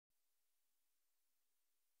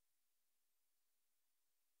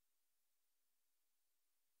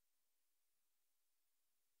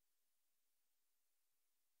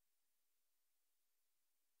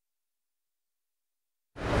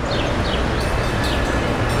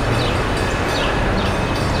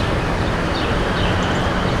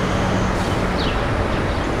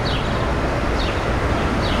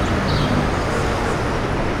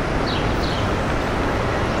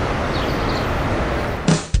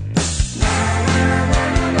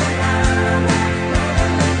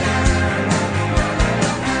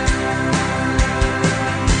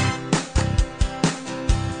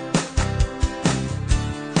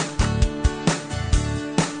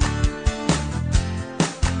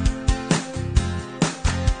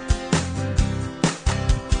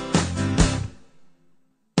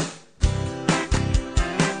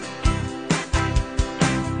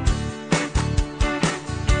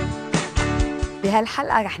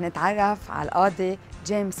بهالحلقة رح نتعرف على القاضي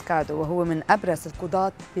جيمس كادو، وهو من أبرز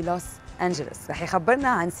القضاة بلوس أنجلوس. رح يخبرنا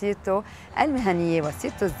عن سيرته المهنية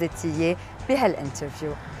وسيرته الذاتية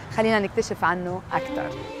بهالانترفيو. خلينا نكتشف عنه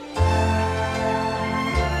أكثر.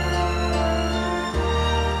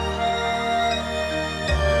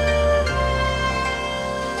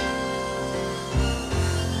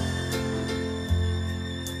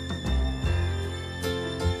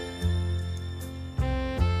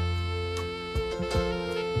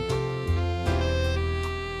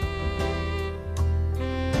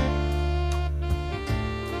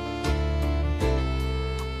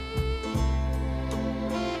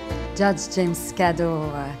 Judge James Kado,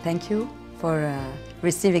 thank you for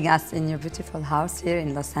receiving us in your beautiful house here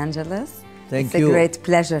in Los Angeles. Thank you. It's a great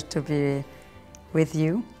pleasure to be with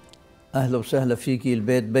you. أهلا وسهلا فيكي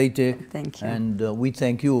البيت بيتك. Thank you. And we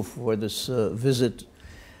thank you for this visit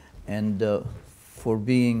and for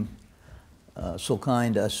being so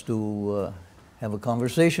kind as to have a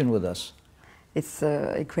conversation with us. It's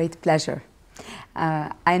a great pleasure.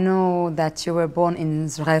 I know that you were born in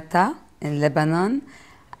Zrata, in Lebanon,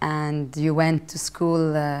 and you went to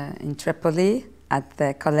school in Tripoli at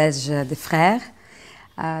the Collège des Frères.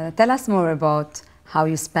 Tell us more about how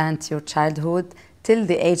you spent your childhood till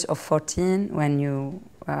the age of 14 when you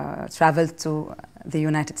traveled to the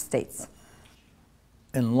United States.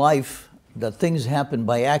 In life, that things happen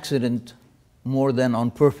by accident more than on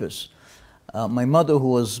purpose. My mother, who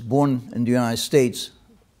was born in the United States,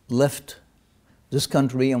 left this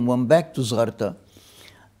country and went back to Zrata.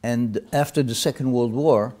 And after the Second World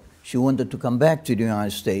War, she wanted to come back to the United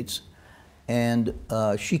States. And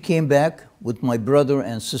she came back with my brother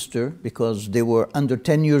and sister because they were under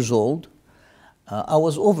 10 years old. I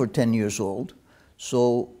was over 10 years old.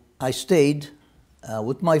 So I stayed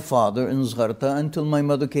with my father in Zrata until my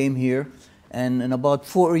mother came here. And in about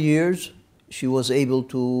 4 years, she was able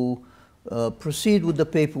to proceed with the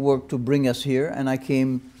paperwork to bring us here. And I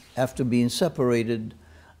came after being separated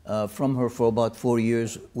from her for about 4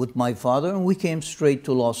 years with my father, and we came straight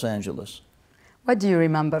to Los Angeles. What do you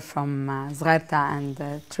remember from Zrata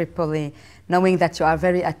and Tripoli, knowing that you are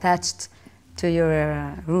very attached to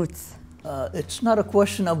your roots? It's not a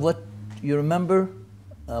question of what you remember.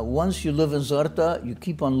 Once you live in Zrata, you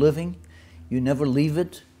keep on living. You never leave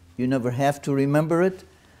it. You never have to remember it.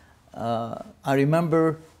 I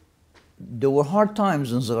remember there were hard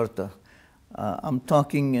times in Zrata. I'm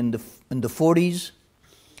talking in the 40s.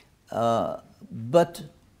 But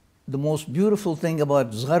the most beautiful thing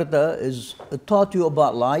about Zrata is it taught you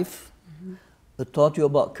about life, it taught you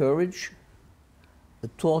about courage,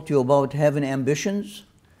 it taught you about having ambitions,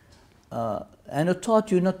 and it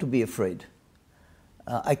taught you not to be afraid.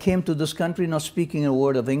 I came to this country not speaking a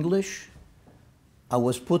word of English. I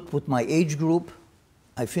was put with my age group.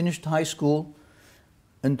 I finished high school.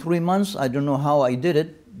 In 3 months, I don't know how I did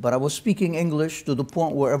it, but I was speaking English to the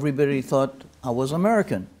point where everybody thought I was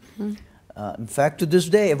American. In fact, to this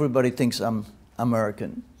day, everybody thinks I'm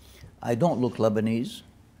American. I don't look Lebanese,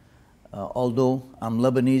 although I'm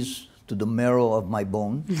Lebanese to the marrow of my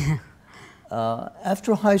bone.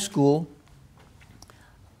 After high school,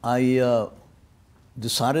 I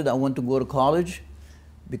decided I wanted to go to college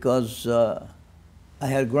because I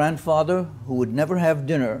had a grandfather who would never have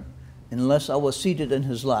dinner unless I was seated in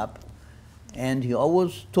his lap. And he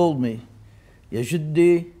always told me, يا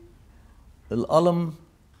جدي القلم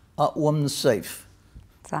أقوى من السيف.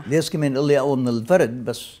 صح. ليش كمان يقول لي أقوى من الفرد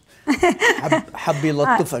بس حب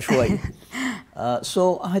يلطفها شوي.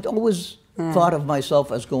 So I had always thought of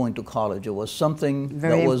myself as going to college. It was something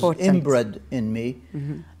Very that was important. inbred in me.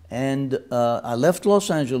 And I left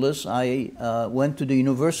Los Angeles. I went to the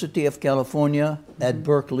University of California at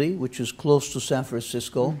Berkeley, which is close to San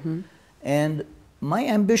Francisco. And my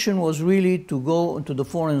ambition was really to go into the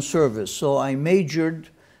foreign service. So I majored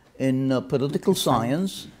in political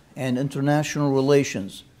science and international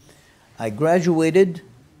relations. I graduated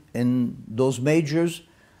in those majors,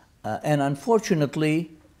 and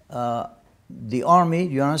unfortunately, the Army,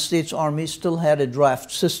 the United States Army, still had a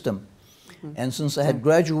draft system. And since I had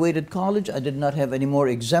graduated college, I did not have any more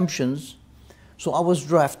exemptions, so I was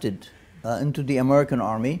drafted into the American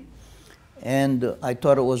Army. And I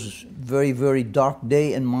thought it was a very, very dark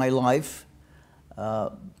day in my life.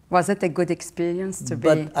 Was it a good experience to be?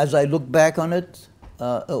 But as I look back on it,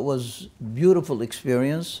 it was a beautiful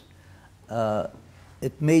experience.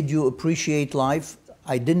 It made you appreciate life.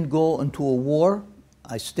 I didn't go into a war.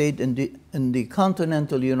 I stayed in the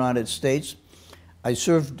continental United States. I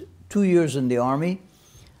served 2 years in the Army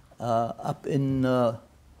up in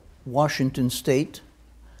Washington State.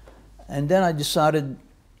 And then I decided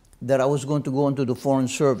that I was going to go into the Foreign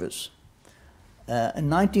Service. In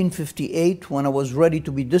 1958, when I was ready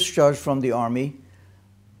to be discharged from the Army,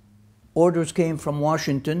 orders came from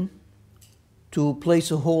Washington to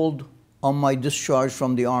place a hold on my discharge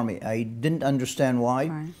from the Army. I didn't understand why.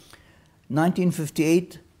 Right.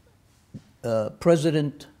 1958,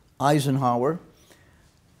 President Eisenhower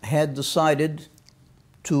had decided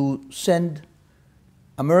to send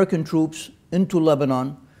American troops into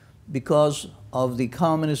Lebanon because of the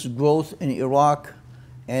communist growth in Iraq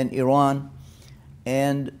and Iran,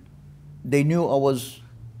 and they knew I was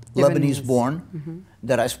Lebanese born,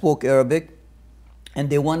 that I spoke Arabic, and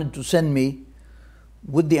they wanted to send me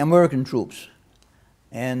with the American troops.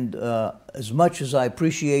 And as much as I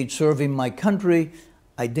appreciate serving my country,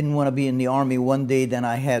 I didn't want to be in the Army one day, then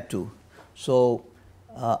I had to. So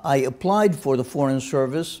I applied for the Foreign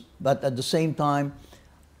Service, but at the same time,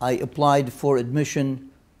 I applied for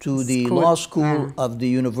admission to the law school of the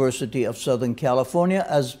University of Southern California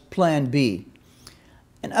as Plan B.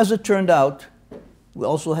 And as it turned out, we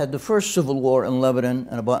also had the first civil war in Lebanon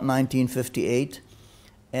in about 1958.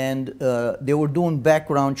 And they were doing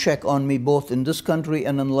background check on me both in this country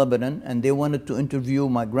and in Lebanon, and they wanted to interview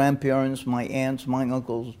my grandparents, my aunts, my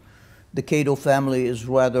uncles. The Kado family is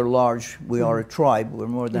rather large. We are a tribe. We're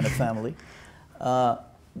more than a family.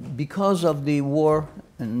 Because of the war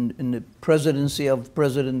and in the presidency of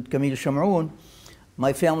President Camille Shamroun,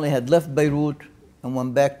 my family had left Beirut and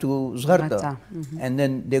went back to Zgharta, and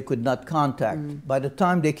then they could not contact. By the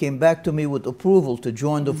time they came back to me with approval to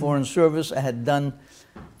join the Foreign Service, I had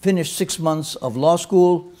finished 6 months of law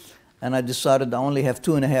school, and I decided I only have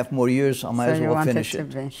 2.5 more years. I might as well finish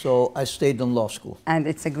it. So I stayed in law school. And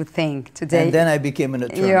it's a good thing. Today, and then I became an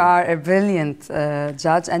attorney. You are a brilliant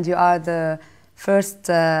judge, and you are the first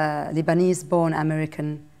Lebanese-born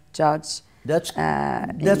American judge. That's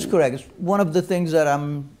correct. It's one of the things that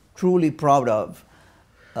I'm truly proud of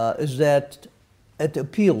is that it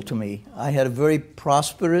appealed to me. I had a very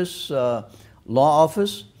prosperous law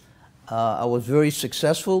office. I was very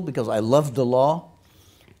successful because I loved the law,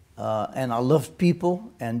 and I loved people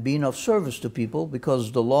and being of service to people,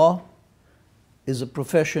 because the law is a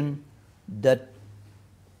profession that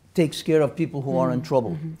takes care of people who are in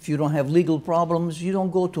trouble. If you don't have legal problems, you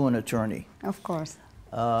don't go to an attorney. Of course.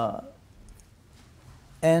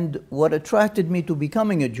 And what attracted me to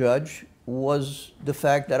becoming a judge was the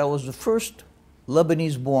fact that I was the first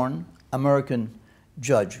Lebanese-born American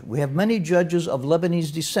judge. We have many judges of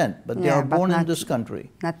Lebanese descent, but they are born in this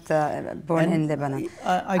country. Not born in Lebanon.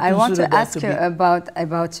 I want to ask you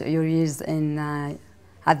about your years in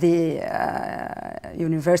at the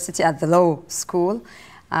university, at the law school.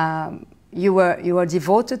 You were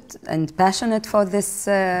devoted and passionate for this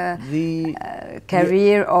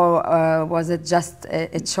career, or was it just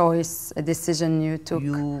a choice, a decision you took?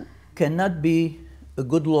 You cannot be a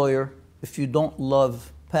good lawyer if you don't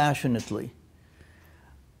love passionately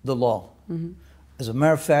the law. As a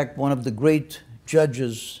matter of fact, one of the great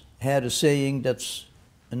judges had a saying that's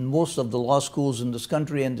in most of the law schools in this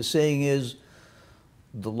country, and the saying is,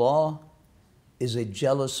 the law is a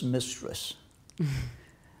jealous mistress.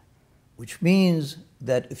 Which means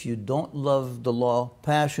that if you don't love the law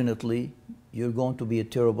passionately, you're going to be a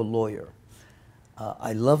terrible lawyer.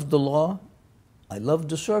 I love the law. I love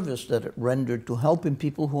the service that it rendered to helping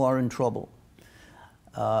people who are in trouble.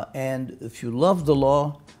 And if you love the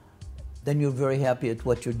law, then you're very happy at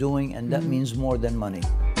what you're doing, and that means more than money.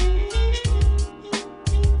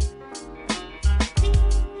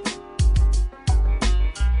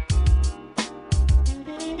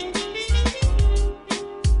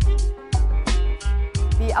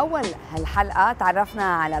 بأول هالحلقة تعرفنا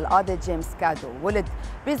على القاضي جيمس كادو. ولد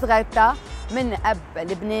بصغرته من أب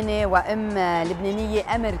لبناني وأم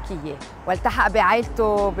لبنانية أمريكية، والتحق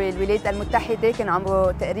بعائلته بالولايات المتحدة كان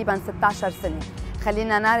عمره تقريباً 16 سنة.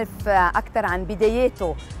 خلينا نعرف أكثر عن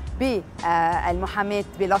بداياته بالمحاماة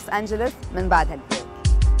بلوس أنجلوس من بعد هالبريك.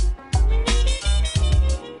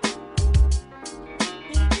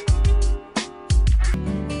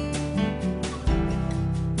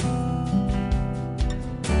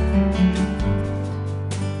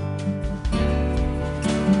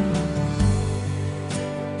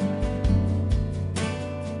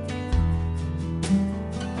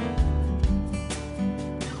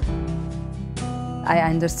 I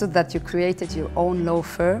understood that you created your own law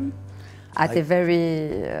firm at a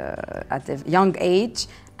very at a young age,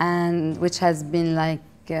 and which has been like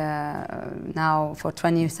now for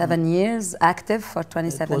 27 years, active for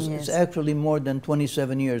 27 years. It's actually more than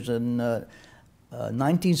 27 years. In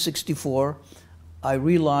 1964, I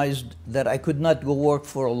realized that I could not go work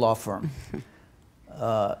for a law firm.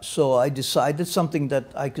 So I decided something that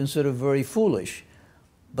I consider very foolish.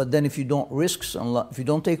 but then if you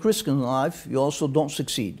don't take risks in life, you also don't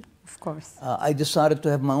succeed. Of course. I decided to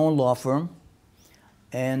have my own law firm,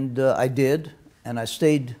 and I did, and I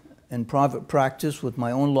stayed in private practice with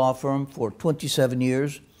my own law firm for 27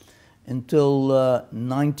 years until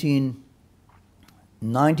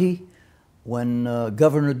 1990, when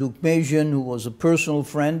Governor Deukmejian, who was a personal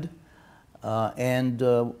friend and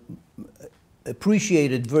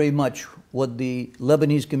appreciated very much what the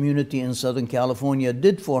Lebanese community in Southern California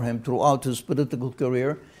did for him throughout his political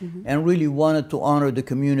career, and really wanted to honor the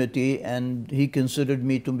community, and he considered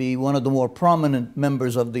me to be one of the more prominent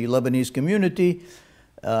members of the Lebanese community.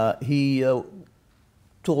 He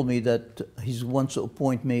told me that he wants to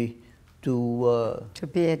appoint me to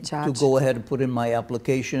be a judge. To go ahead and put in my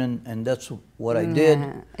application, and that's what I did.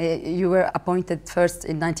 You were appointed first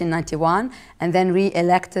in 1991 and then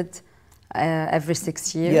re-elected every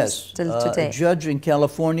 6 years, yes, till today. A judge in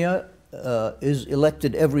California is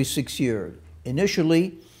elected every 6 years.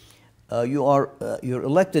 Initially, you're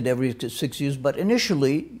elected every 6 years, but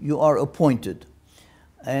initially you are appointed,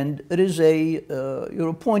 and it is you're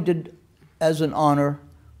appointed as an honor,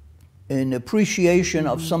 in appreciation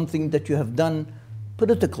of something that you have done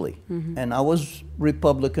politically. And I was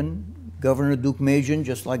Republican. Governor Deukmejian,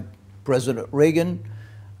 just like President Reagan,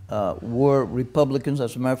 were Republicans.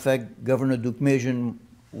 As a matter of fact, Governor Deukmejian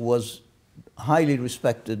was highly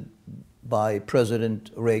respected by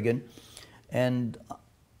President Reagan, and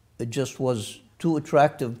it just was too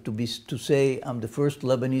attractive to say I'm the first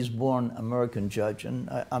Lebanese-born American judge, and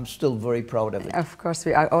I'm still very proud of it. Of course,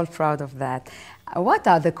 we are all proud of that. What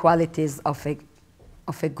are the qualities of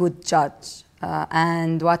a good judge,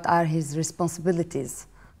 and what are his responsibilities?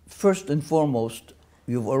 First and foremost,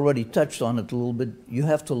 you've already touched on it a little bit, you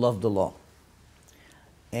have to love the law.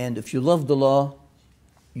 And if you love the law,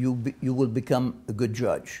 you will become a good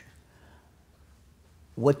judge.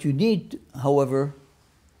 What you need, however,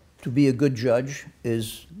 to be a good judge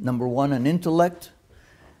is, number one, an intellect,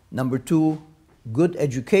 number two, good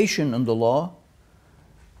education in the law,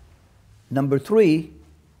 number three,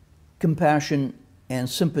 compassion and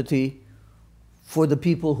sympathy for the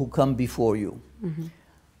people who come before you.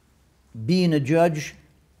 Being a judge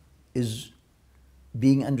is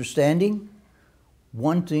being understanding,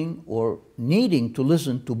 wanting or needing to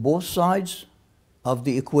listen to both sides of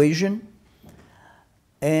the equation,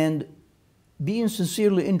 and being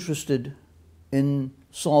sincerely interested in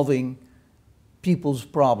solving people's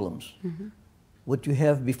problems. What you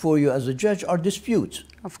have before you as a judge are disputes.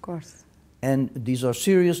 Of course. And these are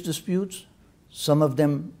serious disputes. Some of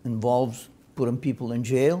them involve putting people in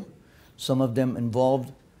jail. Some of them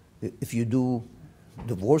involve, if you do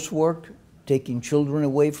divorce work, taking children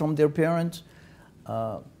away from their parents.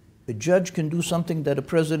 A judge can do something that a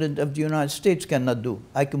president of the United States cannot do.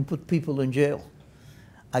 I can put people in jail.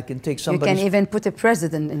 I can take somebody. You can even put a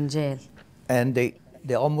president in jail. And they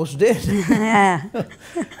almost did.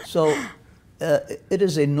 So it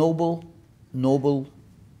is a noble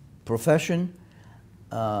profession,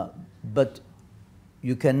 but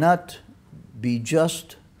you cannot be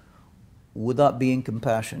just without being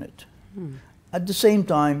compassionate. At the same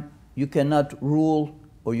time, you cannot rule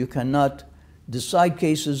or you cannot decide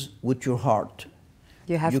cases with your heart.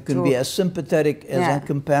 You can be as sympathetic, as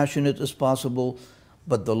compassionate as possible,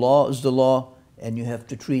 but the law is the law, and you have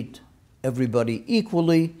to treat everybody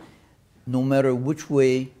equally, no matter which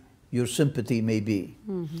way your sympathy may be.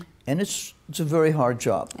 And it's a very hard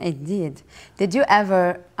job. Indeed. Did you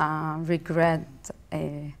ever regret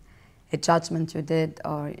a judgment you did,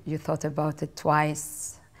 or you thought about it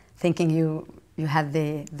twice, thinking you had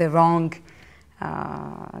the wrong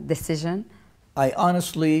decision? I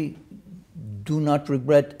honestly do not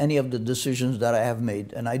regret any of the decisions that I have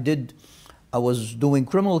made. And I was doing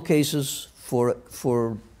criminal cases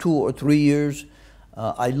for 2 or 3 years.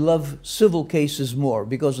 I love civil cases more,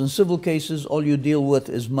 because in civil cases, all you deal with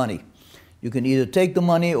is money. You can either take the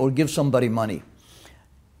money or give somebody money.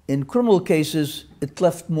 In criminal cases, it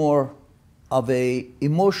left more of a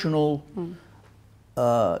emotional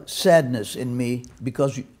sadness in me,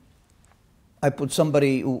 because I put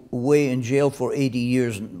somebody away in jail for 80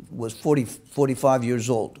 years and was 45 years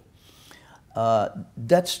old.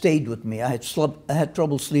 That stayed with me. I had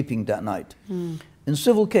trouble sleeping that night. In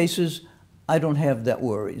civil cases, I don't have that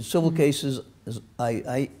worry. In civil cases,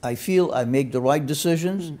 I feel I make the right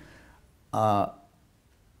decisions.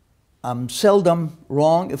 I'm seldom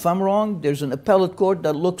wrong. If I'm wrong, there's an appellate court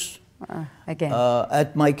that looks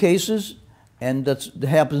at my cases, and that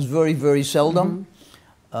happens very, very seldom.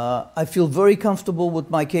 I feel very comfortable with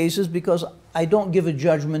my cases because I don't give a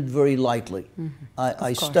judgment very lightly.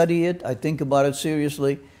 I study it, I think about it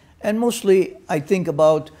seriously, And mostly I think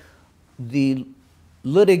about the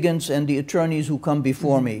litigants and the attorneys who come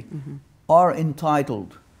before me are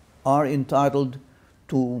entitled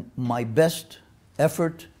to my best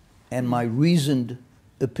effort and my reasoned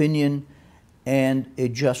opinion and a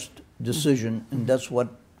just decision, and that's what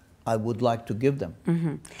I would like to give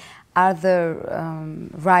them. Are the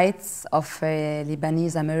rights of a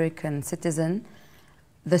Lebanese American citizen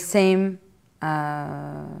the same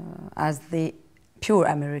as the pure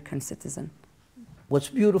American citizen? What's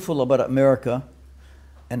beautiful about America,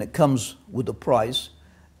 and it comes with a price,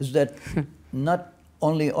 is that not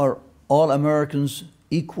only are all Americans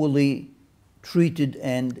equally treated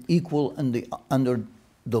and equal under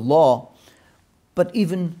the law, but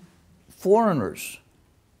even foreigners,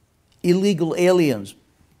 illegal aliens,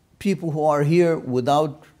 people who are here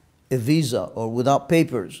without a visa or without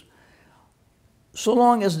papers, so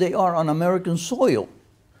long as they are on American soil,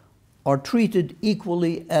 are treated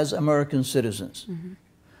equally as American citizens.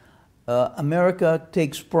 America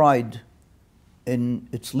takes pride in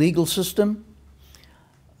its legal system,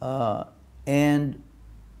 and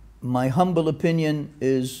my humble opinion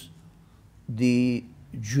is the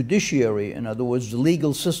judiciary, in other words, the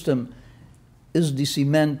legal system, is the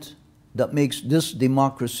cement that makes this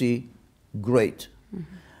democracy great.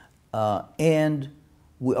 And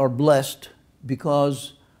we are blessed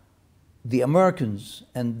because the Americans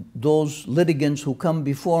and those litigants who come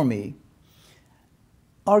before me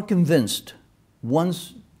are convinced,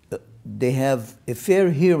 once they have a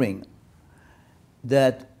fair hearing,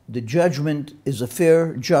 that the judgment is a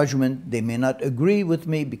fair judgment. They may not agree with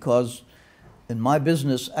me because in my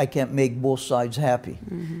business I can't make both sides happy.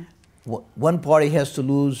 One party has to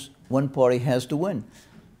lose, one party has to win.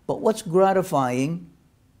 But what's gratifying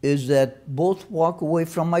is that both walk away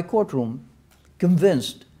from my courtroom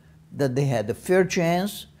convinced that they had a fair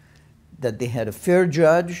chance, that they had a fair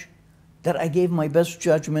judge, that I gave my best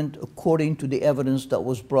judgment according to the evidence that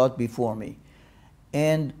was brought before me.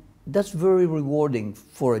 And that's very rewarding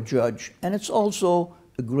for a judge. And it's also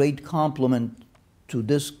a great compliment to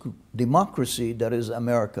this democracy that is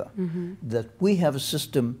America, that we have a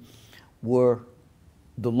system where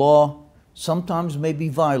the law sometimes may be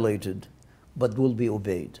violated, but will be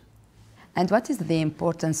obeyed. And what is the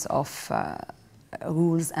importance of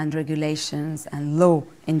rules and regulations and law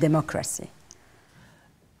in democracy?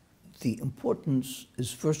 The importance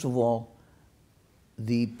is, first of all,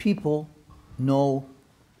 the people know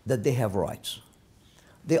that they have rights.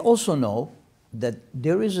 They also know that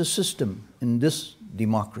there is a system in this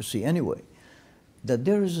democracy anyway, that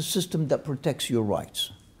there is a system that protects your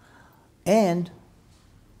rights. And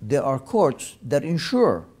there are courts that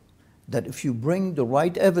ensure that if you bring the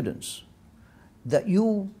right evidence, that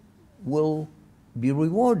you will be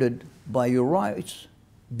rewarded by your rights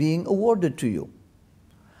being awarded to you.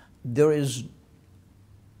 There is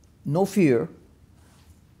no fear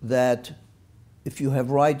that if you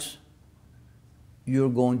have rights, you're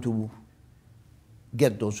going to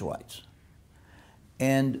get those rights.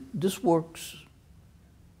 And this works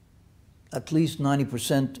at least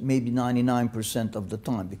 90%, maybe 99% of the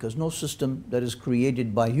time, because no system that is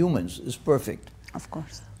created by humans is perfect. Of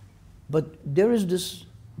course. But there is this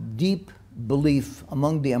deep belief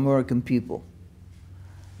among the American people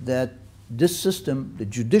that this system, the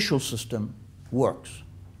judicial system, works.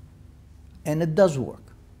 And it does work.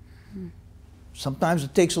 Sometimes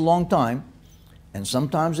it takes a long time, and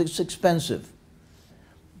sometimes it's expensive.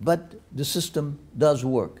 But the system does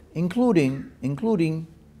work, including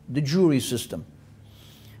the jury system,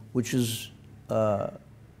 which is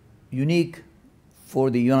unique for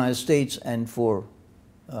the United States and for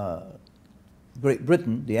Great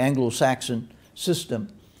Britain, the Anglo-Saxon system.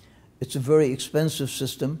 It's a very expensive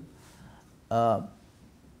system,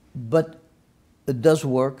 but it does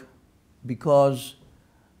work because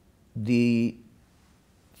the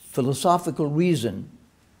philosophical reason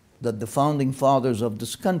that the founding fathers of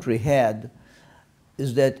this country had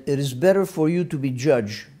is that it is better for you to be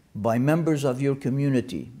judged by members of your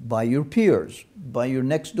community, by your peers, by your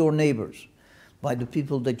next door neighbors, by the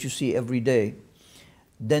people that you see every day,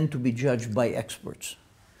 than to be judged by experts.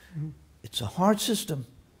 It's a hard system.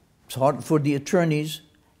 It's hard for the attorneys,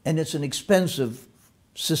 and it's an expensive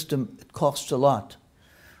system. It costs a lot.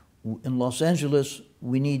 In Los Angeles,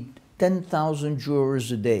 we need 10,000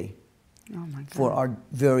 jurors a day for our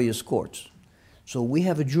various courts. So we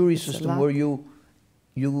have a jury system where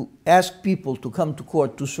you ask people to come to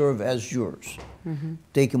court to serve as jurors,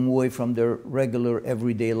 take them away from their regular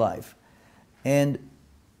everyday life. And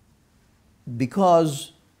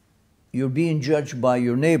because you're being judged by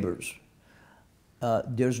your neighbors,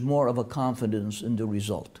 there's more of a confidence in the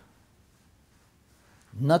result.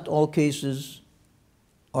 Not all cases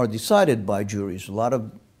are decided by juries.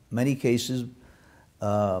 Many cases,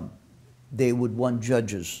 they would want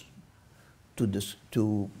judges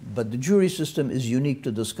but the jury system is unique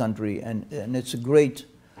to this country, and it's a great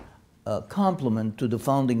compliment to the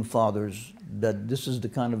founding fathers that this is the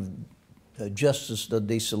kind of justice that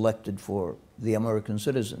they selected for the American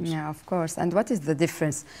citizens. Yeah, of course. And what is the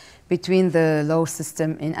difference between the law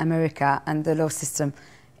system in America and the law system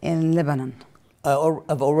in Lebanon?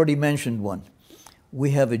 I've already mentioned one.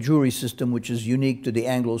 We have a jury system which is unique to the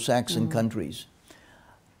Anglo-Saxon countries.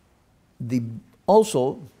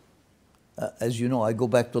 As you know, I go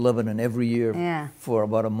back to Lebanon every year for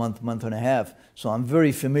about a month and a half, so I'm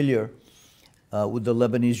very familiar with the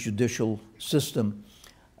Lebanese judicial system.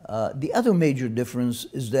 The other major difference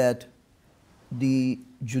is that the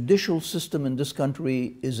judicial system in this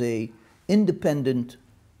country is an independent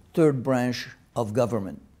third branch of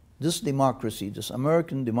government. This democracy, this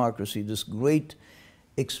American democracy, this great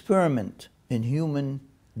experiment in human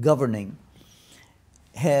governing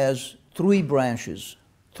has three branches,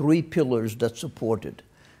 three pillars that support it: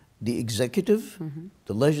 the executive,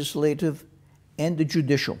 the legislative, and the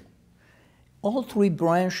judicial. All three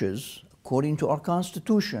branches, according to our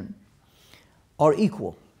Constitution, are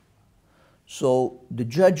equal. So the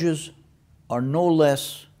judges are no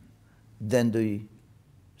less than the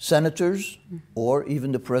senators or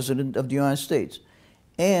even the President of the United States.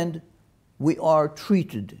 And we are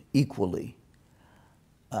treated equally.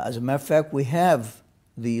 As a matter of fact, we have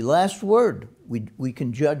the last word. We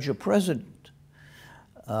can judge a president.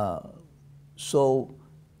 So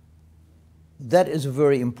that is a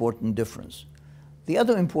very important difference. The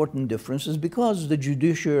other important difference is because the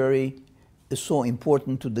judiciary is so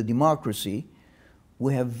important to the democracy,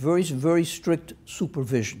 we have very, very strict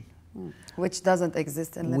supervision. Which doesn't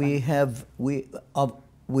exist in Lebanon.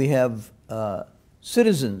 We have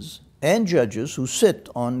citizens and judges who sit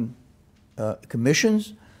on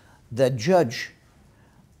commissions that judge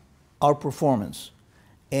our performance.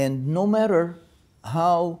 And no matter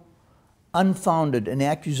how unfounded an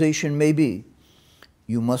accusation may be,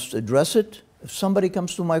 you must address it. If somebody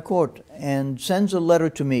comes to my court and sends a letter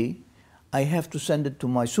to me, I have to send it to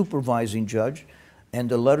my supervising judge, and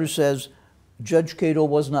the letter says, Judge Kado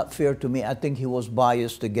was not fair to me. I think he was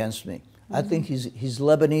biased against me. I think he's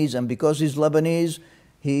Lebanese, and because he's Lebanese,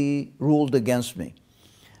 he ruled against me.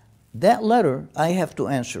 That letter, I have to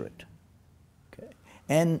answer it. Okay.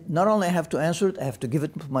 And not only I have to answer it, I have to give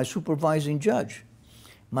it to my supervising judge.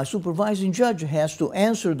 My supervising judge has to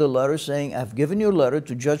answer the letter saying, I've given your letter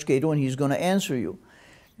to Judge Kado and he's going to answer you.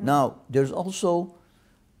 Now, there's also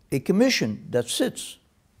a commission that sits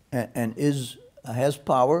and has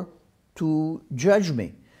power to judge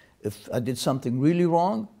me. If I did something really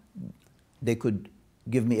wrong, they could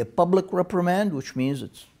give me a public reprimand, which means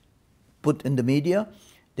it's put in the media.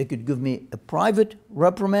 They could give me a private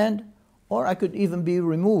reprimand, or I could even be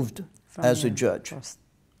removed as a judge.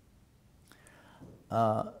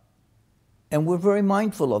 And we're very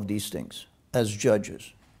mindful of these things as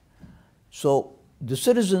judges. So the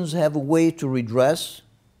citizens have a way to redress.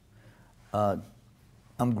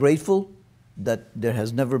 I'm grateful that there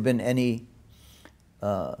has never been any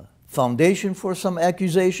foundation for some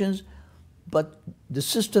accusations, but the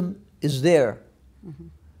system is there,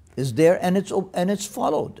 and it's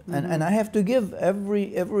followed. And I have to give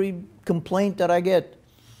every complaint that I get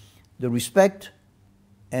the respect,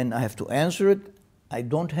 and I have to answer it. I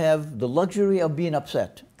don't have the luxury of being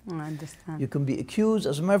upset. I understand. You can be accused.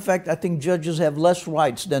 As a matter of fact, I think judges have less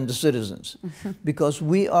rights than the citizens because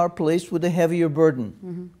we are placed with a heavier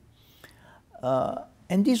burden.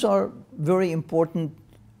 And these are very important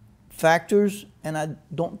factors, and I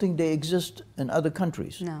don't think they exist in other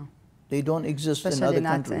countries. No. They don't exist in Especially other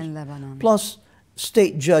not countries. in Lebanon. Plus,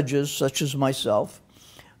 state judges, such as myself,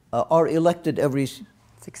 are elected every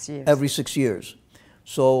 6 years. Every 6 years.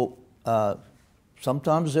 So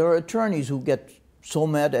sometimes there are attorneys who get so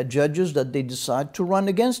mad at judges that they decide to run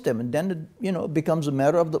against them, and then it becomes a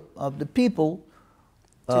matter of the people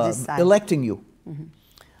electing you.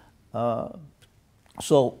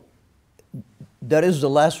 So that is the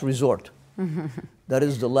last resort. That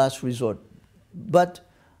is the last resort. But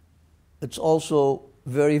it's also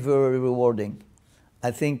very, very rewarding.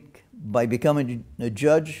 I think by becoming a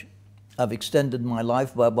judge, I've extended my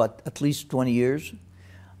life by about at least 20 years.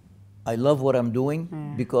 I love what I'm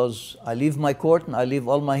doing because I leave my court and I leave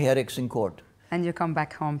all my headaches in court. And you come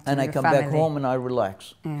back home to your family. And I come back home and I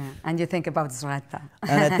relax. Yeah. And you think about Zgharta.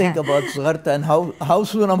 And I think about Zgharta and how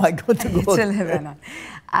soon am I going to go to Lebanon.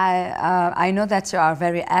 I know that you are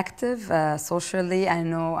very active socially. I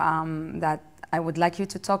know that I would like you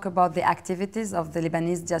to talk about the activities of the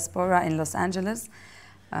Lebanese diaspora in Los Angeles.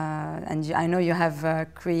 I know you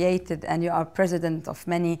have created, and you are president of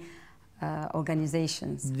many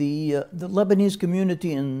organizations. The Lebanese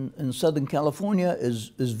community in Southern California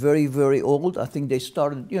is very, very old. I think they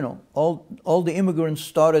started, you know, all the immigrants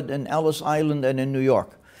started in Ellis Island and in New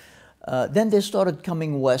York. Then they started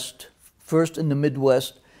coming west, first in the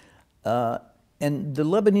Midwest. And the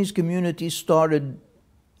Lebanese community started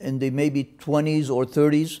in the maybe 20s or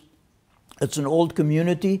 30s. It's an old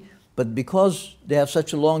community, but because they have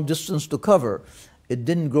such a long distance to cover, it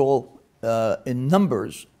didn't grow in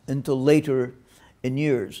numbers until later in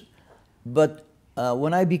years. But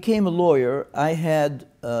when I became a lawyer, I had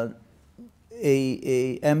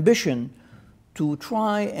a ambition to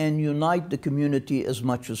try and unite the community as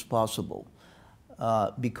much as possible,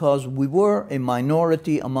 because we were a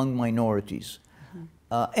minority among minorities.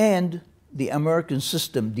 And the American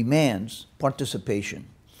system demands participation.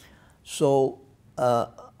 So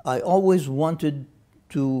I always wanted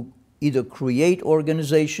to either create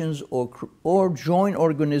organizations or join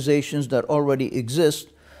organizations that already exist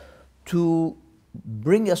to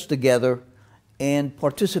bring us together and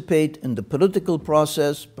participate in the political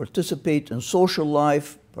process, participate in social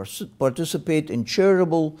life, participate in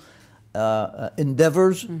charitable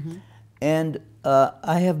endeavors. And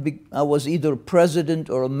I was either president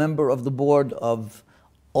or a member of the board of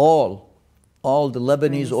all the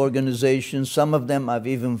Lebanese organizations. Some of them I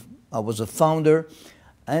was a founder,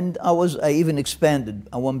 and I even expanded.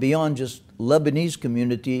 I went beyond just Lebanese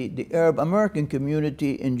community, the Arab American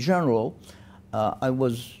community in general. I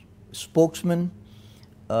was spokesman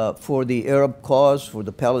for the Arab cause, for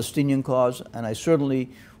the Palestinian cause, and I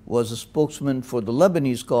certainly was a spokesman for the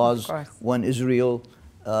Lebanese cause when Israel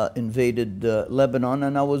invaded Lebanon,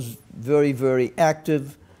 and I was very, very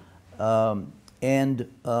active, and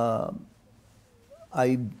I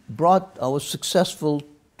was successful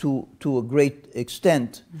to a great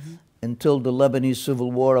extent until the Lebanese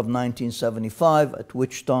Civil War of 1975, at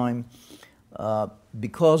which time,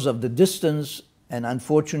 because of the distance, and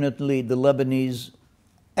unfortunately the Lebanese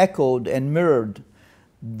echoed and mirrored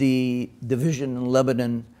the division in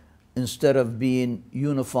Lebanon instead of being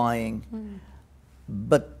unifying.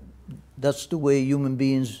 But that's the way human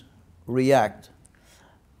beings react.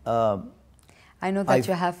 I know that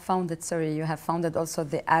you have founded also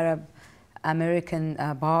the Arab American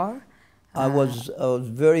Bar. I was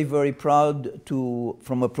very, very proud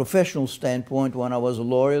from a professional standpoint, when I was a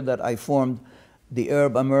lawyer, that I formed the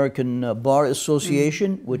Arab American Bar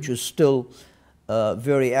Association, which is still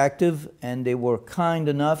very active, and they were kind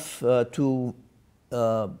enough to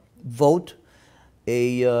vote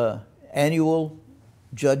a annual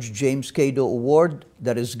Judge James Kado Award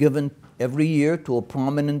that is given every year to a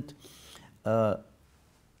prominent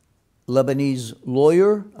Lebanese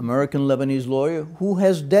lawyer, American Lebanese lawyer, who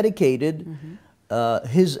has dedicated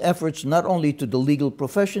his efforts not only to the legal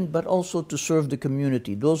profession, but also to serve the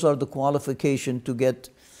community. Those are the qualifications to get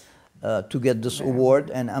this award,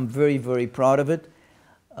 and I'm very, very proud of it.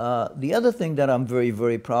 The other thing that I'm very,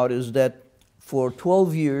 very proud is that for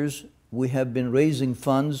 12 years, we have been raising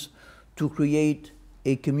funds to create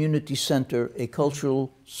a community center, a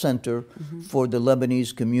cultural center for the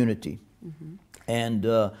Lebanese community. And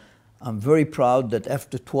I'm very proud that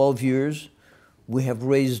after 12 years, we have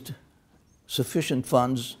raised sufficient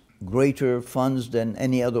funds, greater funds than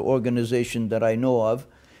any other organization that I know of,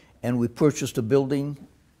 and we purchased a building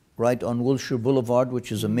right on Wilshire Boulevard,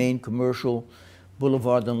 which is a main commercial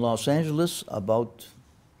boulevard in Los Angeles, about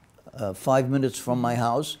 5 minutes from my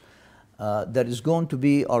house, that is going to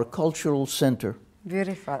be our cultural center.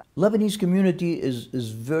 Beautiful. Lebanese community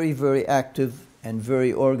is very, very active and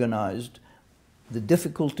very organized. The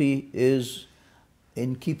difficulty is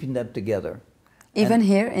in keeping them together. Even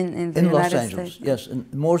here in the United Los Angeles, States? yes,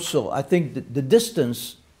 and more so. I think the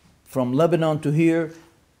distance from Lebanon to here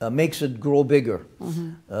makes it grow bigger.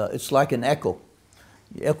 It's like an echo.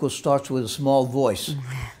 The echo starts with a small voice.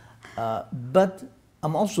 But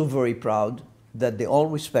I'm also very proud that they all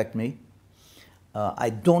respect me.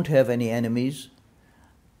 I don't have any enemies.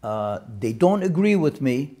 They don't agree with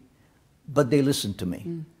me, but they listen to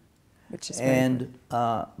me. Which is and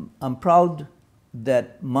I'm proud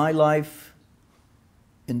that my life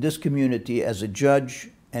in this community as a judge,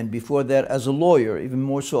 and before that as a lawyer, even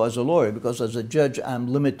more so as a lawyer, because as a judge I'm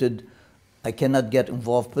limited, I cannot get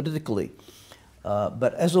involved politically.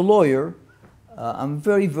 But as a lawyer, I'm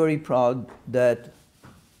very, very proud that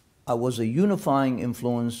I was a unifying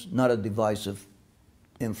influence, not a divisive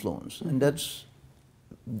influence. And that's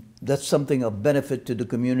that's something of benefit to the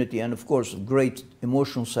community, and of course, great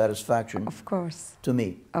emotional satisfaction. Of course. To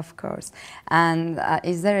me. Of course. And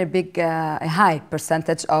is there a high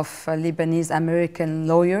percentage of Lebanese American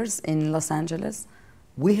lawyers in Los Angeles?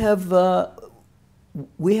 We have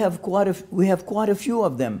quite a few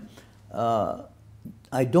of them.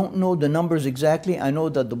 I don't know the numbers exactly. I know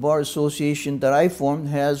that the Bar Association that I formed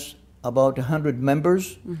has about 100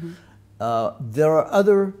 members. There are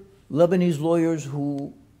other Lebanese lawyers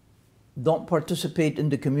who don't participate in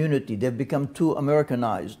the community. They've become too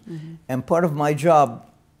Americanized. And part of my job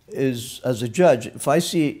is, as a judge, if I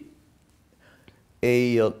see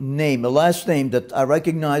a last name that I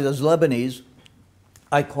recognize as Lebanese,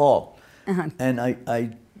 I call. And I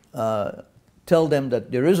tell them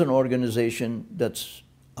that there is an organization that's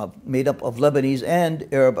made up of Lebanese and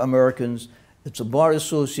Arab Americans. It's a bar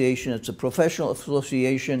association. It's a professional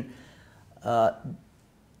association.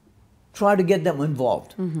 Try to get them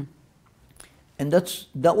involved. And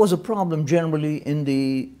that was a problem generally in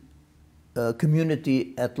the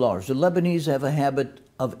community at large. The Lebanese have a habit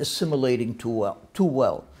of assimilating too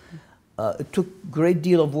well. It took a great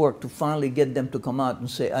deal of work to finally get them to come out and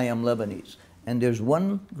say, I am Lebanese. And there's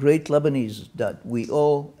one great Lebanese that we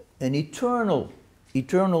owe an eternal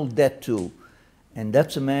debt to, and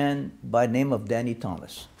that's a man by the name of Danny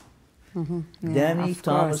Thomas. Danny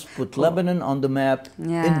Thomas put Lebanon on the map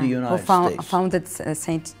in the United States. Founded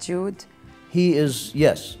St. Jude. He is,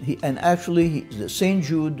 yes. And actually, the St.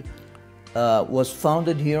 Jude was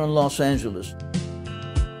founded here in Los Angeles.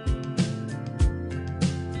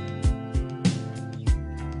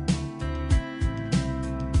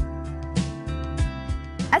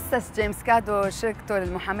 أسس جيمس كادو شركته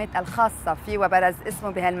للمحاماة الخاصة فيه وبرز اسمه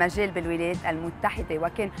بهالمجال بالولايات المتحدة،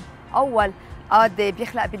 وكان أول قاضي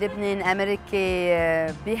بيخلق بلبنان أمريكي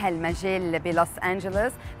بهالمجال بلوس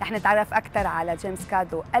أنجلوس. رح نتعرف أكثر على جيمس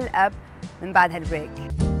كادو الأب من بعد هالبريك.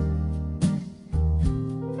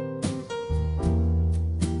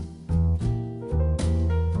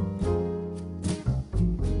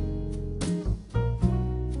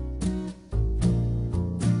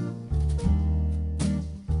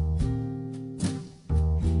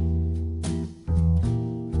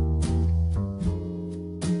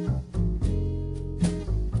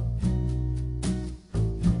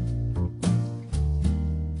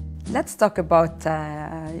 Let's talk about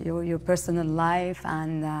your personal life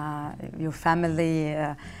and your family.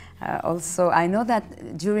 Also, I know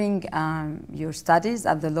that during your studies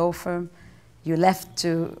at the law firm, you left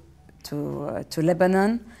to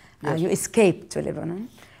Lebanon. Yes. You escaped to Lebanon,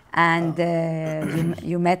 and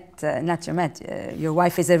you met, not you met. Your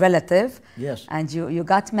wife is a relative. Yes. And you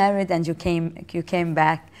got married and you came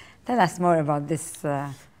back. Tell us more about this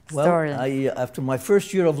story. Well, after my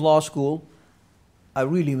first year of law school, I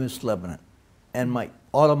really missed Lebanon, and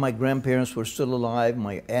all of my grandparents were still alive.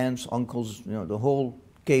 My aunts, uncles, the whole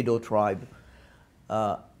Kado tribe.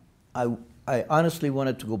 I honestly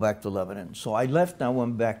wanted to go back to Lebanon, so I left and I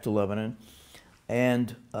went back to Lebanon,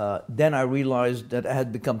 and then I realized that I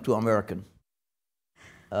had become too American.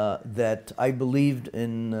 That I believed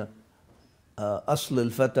in asl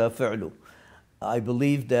al-fata fi'lu. I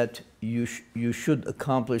believed that you should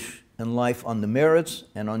accomplish in life on the merits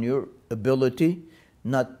and on your ability,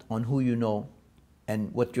 not on who you know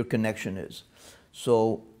and what your connection is.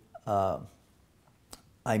 So I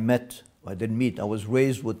didn't meet, I was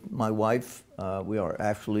raised with my wife. We are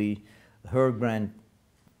actually, her grandfather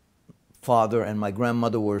and my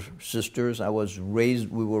grandmother were sisters.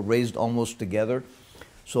 We were raised almost together.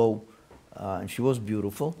 So, and she was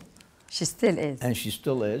beautiful. She still is. And she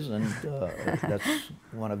still is, and that's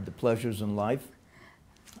one of the pleasures in life.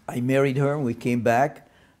 I married her and we came back,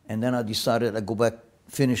 and then I decided I'd go back,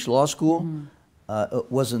 finish law school.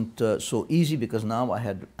 It wasn't so easy because now I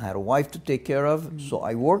had a wife to take care of. So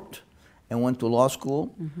I worked and went to law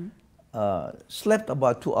school. Slept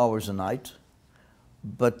about 2 hours a night,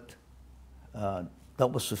 but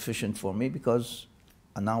that was sufficient for me because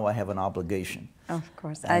now I have an obligation. Of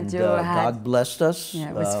course. And God blessed us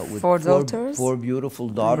with with four daughters. Four beautiful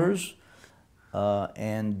daughters,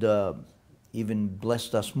 and even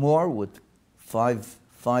blessed us more with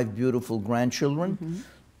five beautiful grandchildren.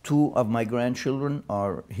 2 of my grandchildren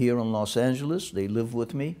are here in Los Angeles. They live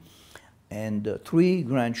with me. And 3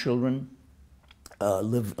 grandchildren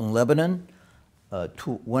live in Lebanon.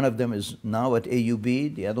 One of them is now at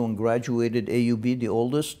AUB. The other one graduated AUB, the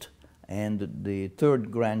oldest. And the 3rd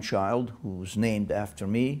grandchild, who's named after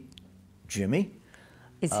me, Jimmy.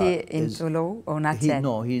 Is he into law or not yet?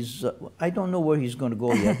 No, he's, I don't know where he's going to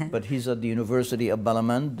go yet, but he's at the University of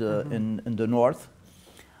Balamand in the north.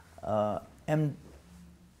 And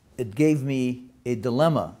it gave me a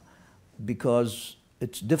dilemma because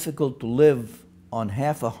it's difficult to live on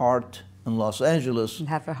half a heart in Los Angeles And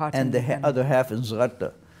half a heart and in the Lebanon. other half in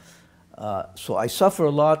Zgharta. So I suffer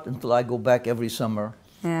a lot until I go back every summer.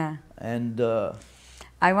 Yeah. And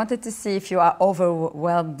I wanted to see if you are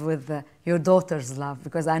overwhelmed with your daughter's love,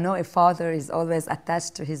 because I know a father is always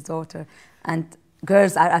attached to his daughter, and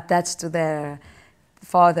girls are attached to their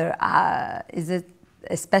father. Is it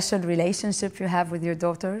a special relationship you have with your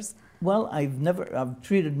daughters? well, I've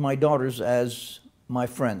treated my daughters as my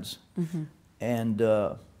friends. Mm-hmm. And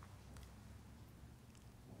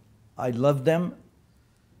I loved them,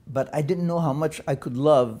 but I didn't know how much I could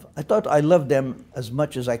love. I thought I loved them as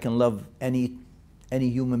much as I can love any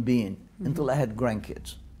human being until I had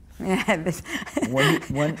grandkids. Yeah, بس When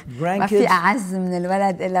ما في grandkids, أعز من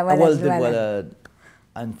الولد إلا ولد ولد الولد. الولد.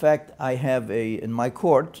 In fact, I have in my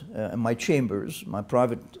court, in my chambers, my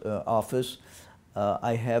private office,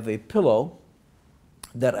 I have a pillow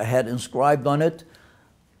that I had inscribed on it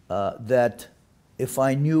that if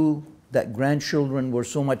I knew that grandchildren were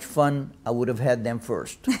so much fun, I would have had them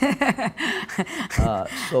first.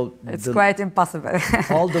 So It's quite impossible.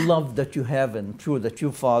 all the love that you have, and sure that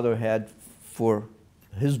your father had for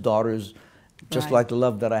his daughters, just Right. like the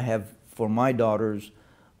love that I have for my daughters,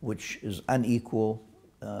 which is unequal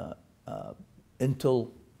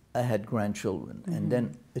until I had grandchildren. Mm-hmm. And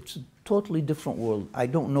then it's a totally different world. I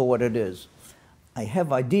don't know what it is. I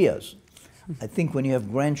have ideas. I think when you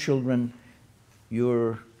have grandchildren,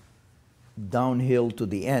 you're downhill to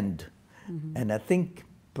the end. Mm-hmm. And I think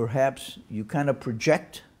perhaps you kind of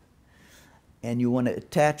project and you want to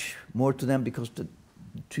attach more to them because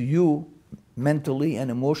to you, mentally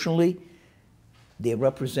and emotionally, they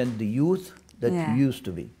represent the youth that Yeah. you used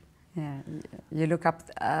to be. Yeah, you look up.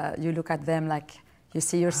 You look at them like you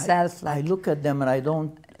see yourself. I Like look at them and I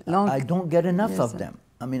don't get enough Yes, of sir. them.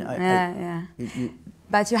 I mean, yeah.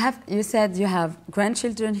 But you said you have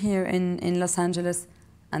grandchildren here in Los Angeles,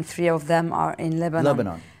 and 3 of them are in Lebanon.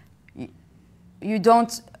 Lebanon. You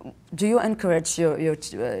don't. Do you encourage your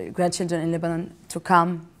grandchildren in Lebanon to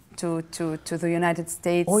come to the United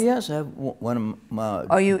States? Oh yes, I have one of my.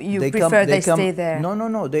 Or you prefer they come, stay there?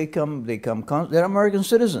 No. They come. They're American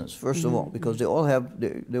citizens first of all, because they all have.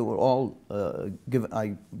 They were all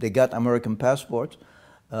given. They got American passports.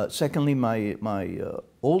 Secondly, my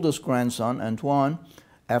oldest grandson Antoine,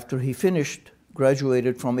 after he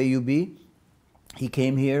graduated from AUB, he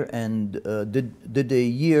came here and did a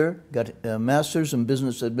year, got a master's in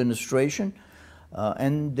business administration,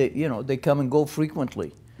 and they come and go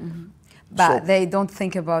frequently. Mm-hmm. But So- they don't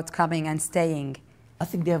think about coming and staying. I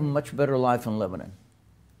think they have a much better life in Lebanon.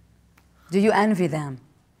 Do you envy them?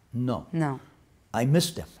 No, No. I miss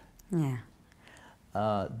them. Yeah.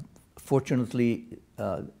 Fortunately,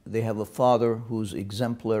 they have a father who's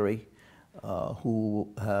exemplary, who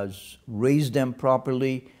has raised them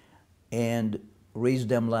properly and raised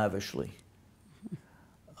them lavishly.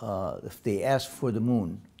 If they ask for the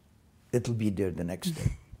moon, it'll be there the next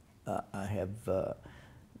day. I have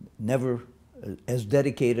never, as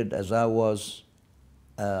dedicated as I was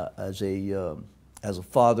as a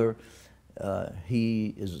father,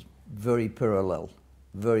 he is very parallel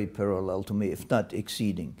to me, if not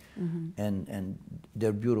exceeding. And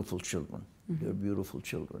they're beautiful children. They're beautiful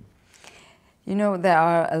children. You know, there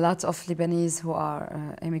are a lot of Lebanese who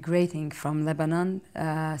are immigrating from Lebanon,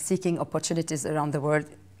 seeking opportunities around the world,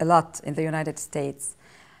 a lot in the United States.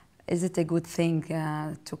 Is it a good thing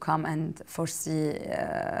to come and foresee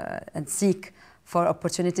and seek for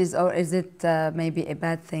opportunities, or is it maybe a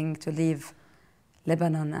bad thing to leave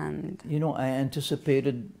Lebanon? And You know, I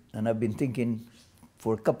anticipated, and I've been thinking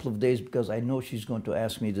for a couple of days because I know she's going to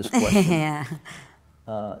ask me this question. yeah,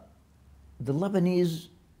 The Lebanese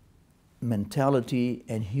mentality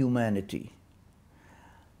and humanity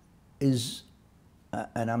is,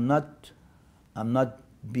 and I'm not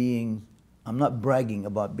bragging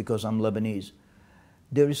about because I'm Lebanese.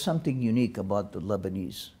 There is something unique about the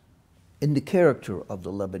Lebanese, in the character of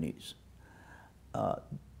the Lebanese.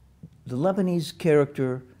 The Lebanese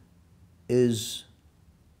character is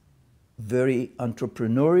very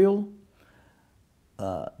entrepreneurial.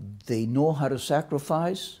 They know how to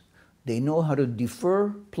sacrifice. They know how to defer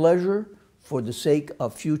pleasure for the sake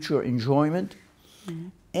of future enjoyment.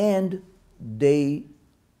 And they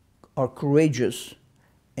are courageous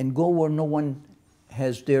and go where no one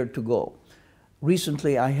has dared to go.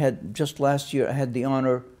 Recently, just last year, I had the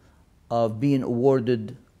honor of being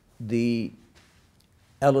awarded the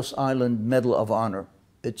Ellis Island Medal of Honor.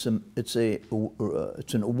 It's an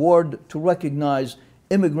award to recognize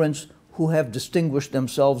immigrants who have distinguished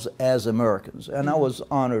themselves as Americans, and I was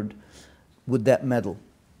honored with that medal.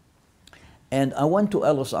 And I went to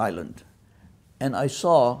Ellis Island, and I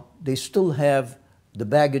saw they still have the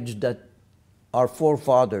baggage that our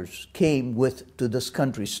forefathers came with to this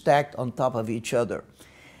country, stacked on top of each other.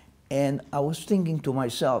 And I was thinking to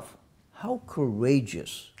myself, how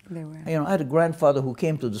courageous. They were. You know, I had a grandfather who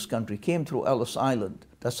came to this country, came through Ellis Island.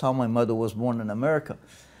 That's how my mother was born in America.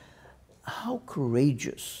 How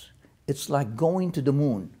courageous. It's like going to the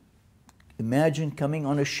moon. Imagine coming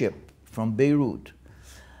on a ship from Beirut.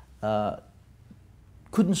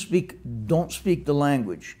 Couldn't speak, don't speak the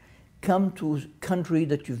language. Come to a country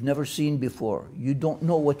that you've never seen before. You don't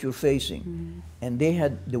know what you're facing. And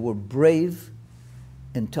they were brave,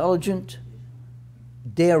 intelligent,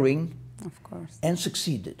 daring, of course, and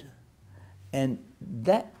succeeded. And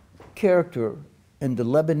that character and the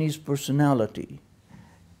Lebanese personality,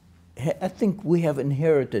 I think we have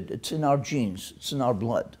inherited. It's in our genes, it's in our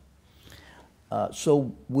blood.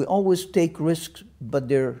 So we always take risks, but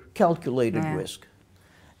they're calculated risk.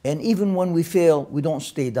 And even when we fail, we don't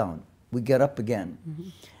stay down. We get up again.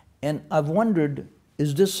 And I've wondered,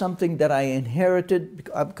 is this something that I inherited?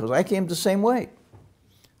 Because I came the same way.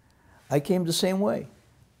 I came the same way.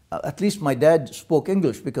 At least my dad spoke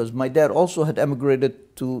English, because my dad also had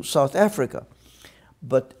emigrated to South Africa.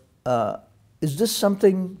 But is this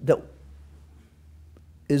something that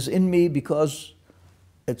is in me because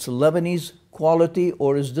it's a Lebanese quality,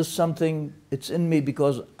 or is this something it's in me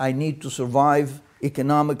because I need to survive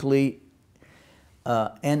economically?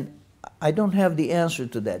 And I don't have the answer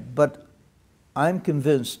to that, but I'm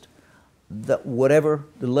convinced that whatever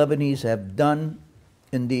the Lebanese have done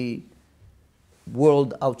in the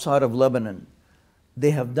world outside of Lebanon,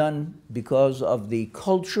 they have done because of the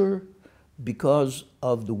culture, because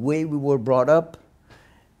of the way we were brought up,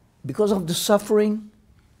 because of the suffering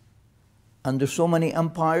under so many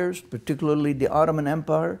empires, particularly the Ottoman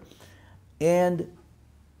Empire, and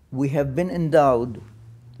we have been endowed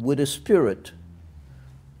with a spirit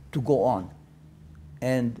to go on.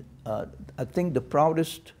 And I think the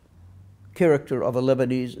proudest character of a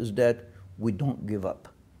Lebanese is that we don't give up.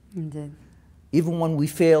 Indeed. Even when we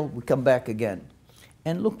fail, we come back again.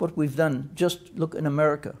 And look what we've done. Just look in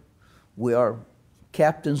America. We are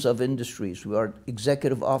captains of industries. We are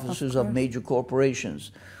executive officers of major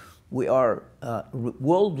corporations. We are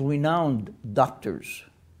world-renowned doctors.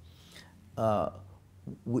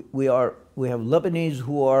 We have Lebanese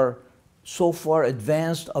who are so far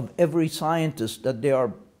advanced of every scientist that they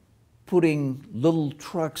are putting little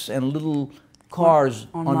trucks and little cars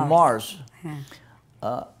on Mars.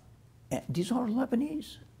 Yeah. These are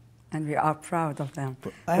Lebanese. And we are proud of them.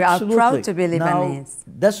 Absolutely. We are proud to be Lebanese.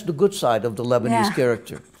 Now, that's the good side of the Lebanese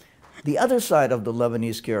character. The other side of the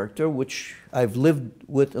Lebanese character, which I've lived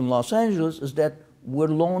with in Los Angeles, is that we're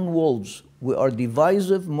lone wolves. We are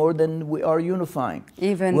divisive more than we are unifying.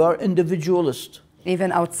 We are individualist.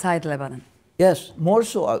 Even outside Lebanon. Yes, more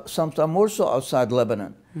so, sometimes more so outside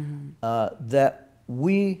Lebanon. That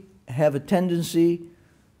we have a tendency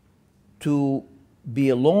to be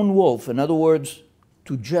a lone wolf. In other words,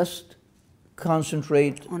 to just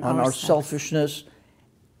concentrate on our selfishness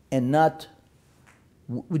and not.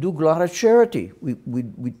 We do a lot of charity,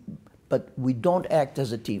 but we don't act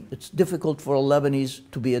as a team. It's difficult for a Lebanese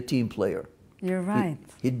to be a team player. You're right.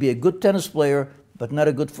 He'd be a good tennis player, but not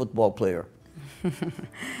a good football player.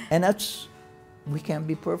 And that's, we can't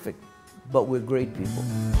be perfect, but we're great people.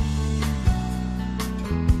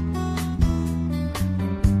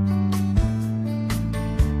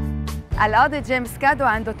 القاضي جيمس كادو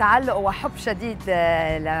عنده تعلق وحب شديد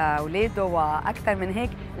لأولاده، وأكثر من هيك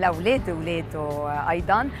لأولاد أولاده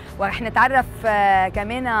أيضاً. ورح نتعرف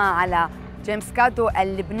كمان على جيمس كادو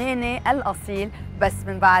اللبناني الأصيل، بس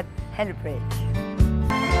من بعد هالبريك.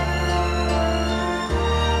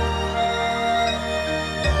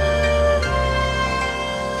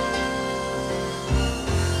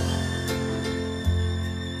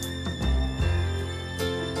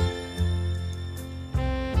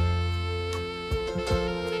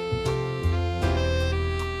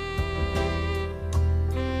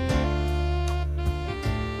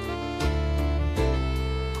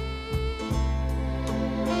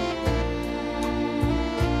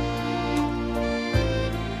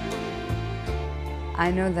 I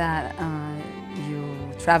know that you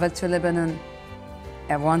travel to Lebanon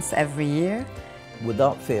once every year.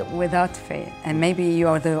 Without fail. Without fail. And maybe you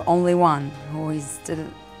are the only one who is still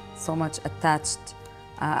so much attached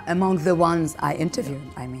among the ones I interviewed,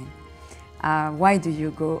 I mean. Why do you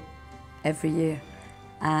go every year?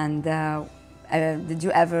 And did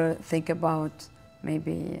you ever think about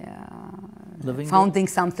maybe founding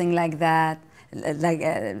something like that, like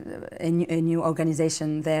a new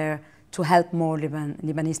organization there, to help more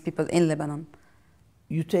Lebanese people in Lebanon?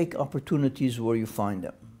 You take opportunities where you find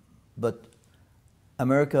them. But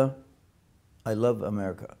America, I love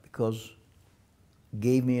America because it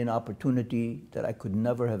gave me an opportunity that I could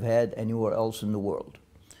never have had anywhere else in the world.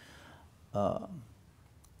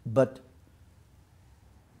 But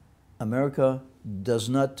America does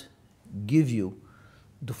not give you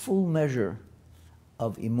the full measure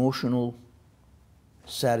of emotional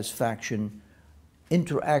satisfaction,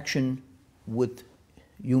 interaction with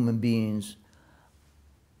human beings.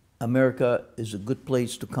 America is a good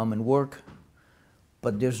place to come and work,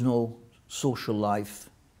 but there's no social life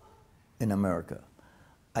in America.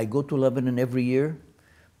 I go to Lebanon every year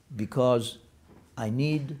because I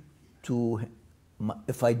need to,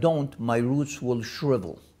 if I don't, my roots will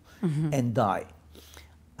shrivel and die.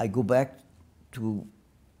 I go back to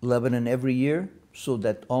Lebanon every year so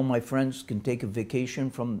that all my friends can take a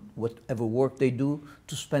vacation from whatever work they do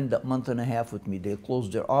to spend that month and a half with me. They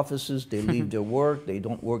close their offices, they leave their work, they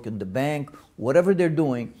don't work in the bank, whatever they're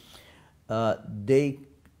doing, they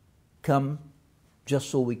come just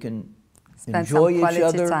so we can enjoy each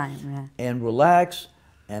other and relax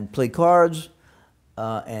and play cards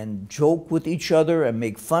and joke with each other and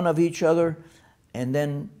make fun of each other. And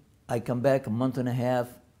then I come back a month and a half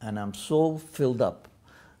and I'm so filled up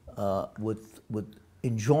with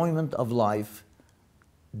enjoyment of life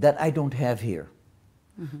that I don't have here.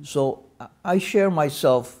 So I share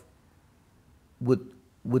myself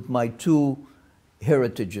with my two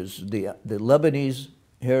heritages, the Lebanese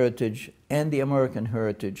heritage and the American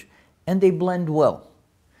heritage, and they blend well.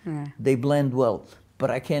 They blend well. But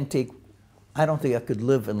I don't think I could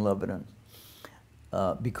live in Lebanon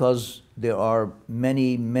because there are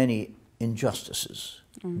many, many injustices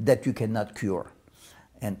that you cannot cure.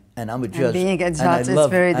 And I'm a judge. And being a judge is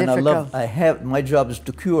very difficult. My job is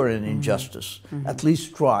to cure an injustice, at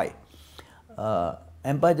least try.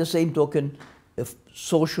 And by the same token, if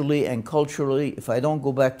socially and culturally, if I don't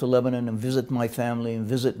go back to Lebanon and visit my family and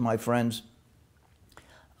visit my friends,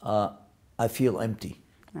 I feel empty.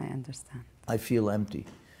 I understand. I feel empty.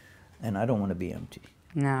 And I don't want to be empty.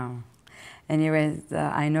 No. Anyways,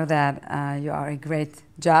 I know that you are a great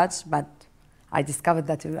judge, but I discovered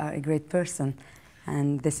that you are a great person.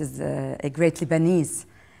 And this is a great Lebanese.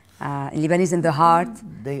 Lebanese in the heart.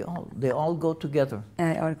 They all go together.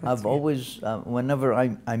 I've always, whenever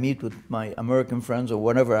I meet with my American friends or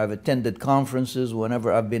whenever I've attended conferences,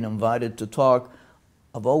 whenever I've been invited to talk,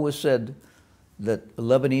 I've always said that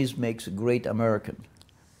Lebanese makes a great American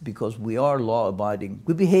because we are law-abiding.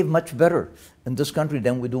 We behave much better in this country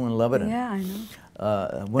than we do in Lebanon. Yeah, I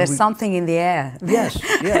know. There's something in the air. Yes,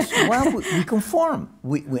 yes. Well, we conform.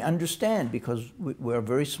 We understand because we're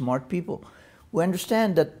very smart people. We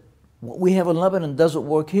understand that what we have in Lebanon doesn't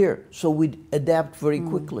work here, so we adapt very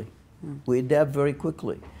quickly. We adapt very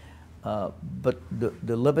quickly. But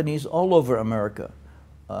the Lebanese all over America,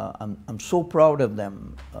 I'm so proud of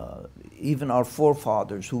them. Even our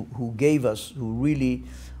forefathers who gave us, who really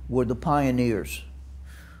were the pioneers,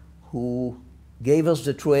 who gave us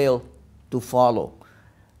the trail to follow.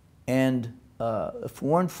 And if it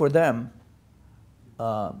weren't for them,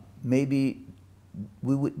 maybe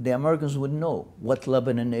the Americans would know what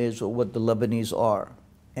Lebanon is or what the Lebanese are.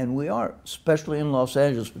 And we are, especially in Los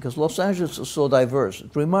Angeles, because Los Angeles is so diverse.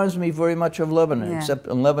 It reminds me very much of Lebanon, except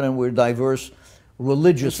in Lebanon we're diverse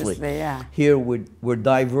religiously. Here we're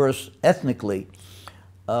diverse ethnically.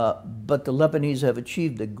 But the Lebanese have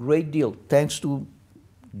achieved a great deal, thanks to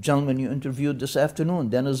the gentleman you interviewed this afternoon,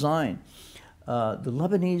 Dennis Zain. The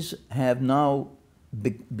Lebanese have now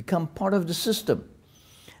become part of the system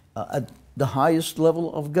at the highest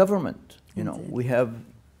level of government. You know, we have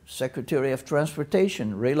Secretary of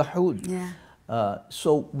Transportation, Ray Lahoud.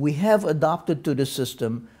 So we have adopted to the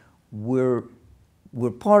system. We're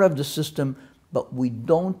part of the system, but we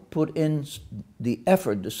don't put in the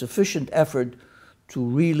effort, the sufficient effort to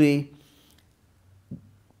really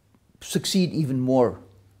succeed even more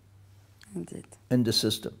in the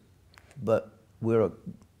system. But we're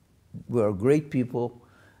a great people,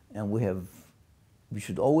 and we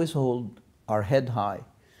should always hold our head high,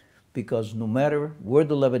 because no matter where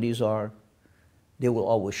the Lebanese are, they will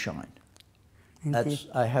always shine.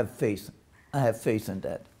 I have faith. I have faith in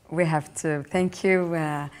that. We have to. Thank you,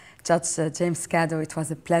 Judge James Kado. It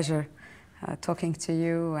was a pleasure talking to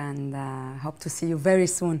you, and hope to see you very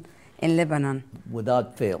soon in Lebanon.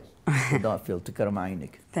 Without fail. Without fail. Tikaram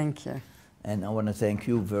Ainik. Thank you. And I want to thank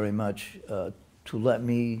you very much to let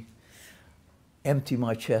me empty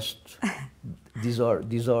my chest. These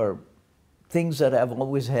are things that I've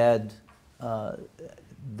always had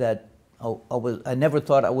that I never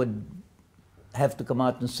thought I would have to come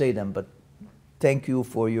out and say them, but thank you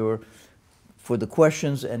for the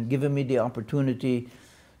questions and giving me the opportunity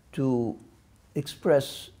to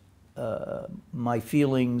express my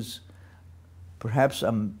feelings. Perhaps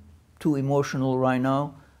I'm too emotional right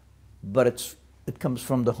now, but it comes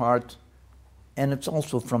from the heart, and it's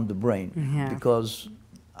also from the brain, because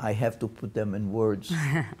I have to put them in words,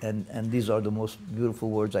 and these are the most beautiful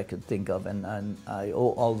words I could think of, and I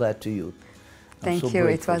owe all that to you. Thank you.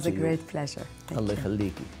 It was a great pleasure.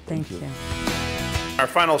 Thank you. Our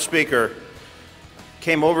final speaker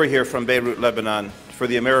came over here from Beirut, Lebanon, for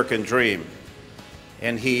the American dream,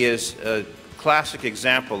 and he is a classic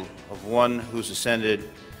example of one who's ascended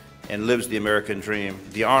and lives the American dream,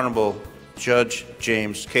 the Honorable Judge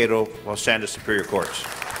James Kado, Los Angeles Superior Courts.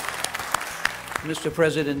 Mr.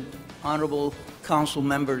 President, honorable council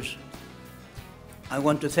members, I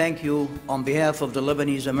want to thank you on behalf of the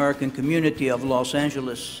Lebanese American community of Los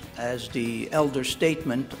Angeles as the elder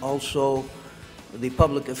statesman, also the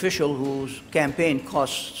public official whose campaign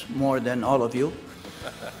costs more than all of you.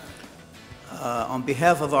 On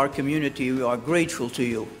behalf of our community, we are grateful to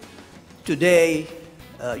you. Today,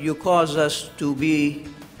 you cause us to be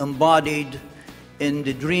embodied in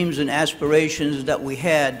the dreams and aspirations that we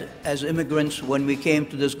had as immigrants when we came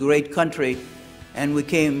to this great country and we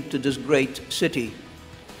came to this great city.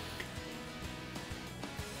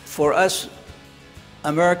 For us,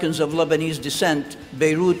 Americans of Lebanese descent,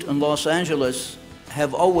 Beirut and Los Angeles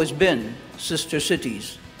have always been sister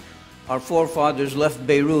cities. Our forefathers left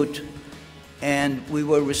Beirut and we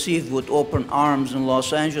were received with open arms in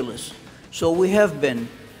Los Angeles. So we have been,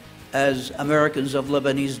 as Americans of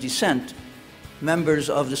Lebanese descent, members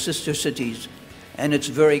of the sister cities, and it's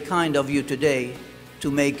very kind of you today to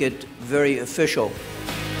make it very official.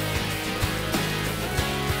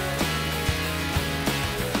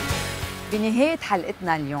 بنهاية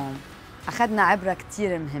حلقتنا اليوم أخذنا عبرة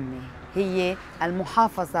كتير مهمة، هي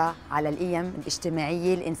المحافظة على القيم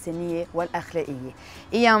الاجتماعية الإنسانية والأخلاقية،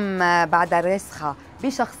 قيم بعدها راسخة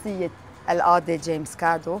بشخصية القاضي جيمس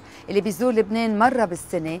كادو اللي بيزور لبنان مرة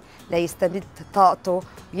بالسنة ليستمد طاقته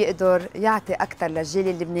ويقدر يعطي أكثر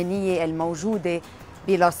للجالية اللبنانية الموجودة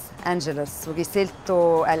بلوس أنجلوس.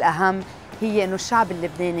 ورسالته الأهم هي إنه الشعب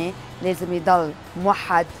اللبناني لازم يضل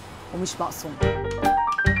موحد ومش مقسوم.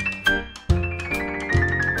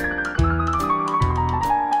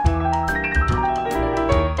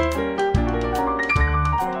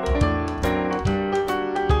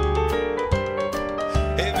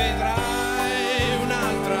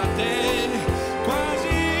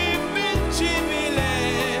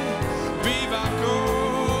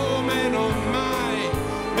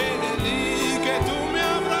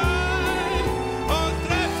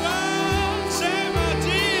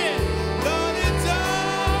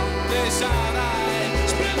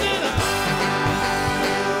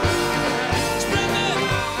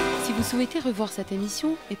 Si vous souhaitez revoir cette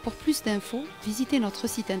émission et pour plus d'infos, visitez notre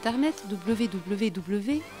site internet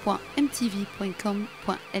www.mtv.com.lb.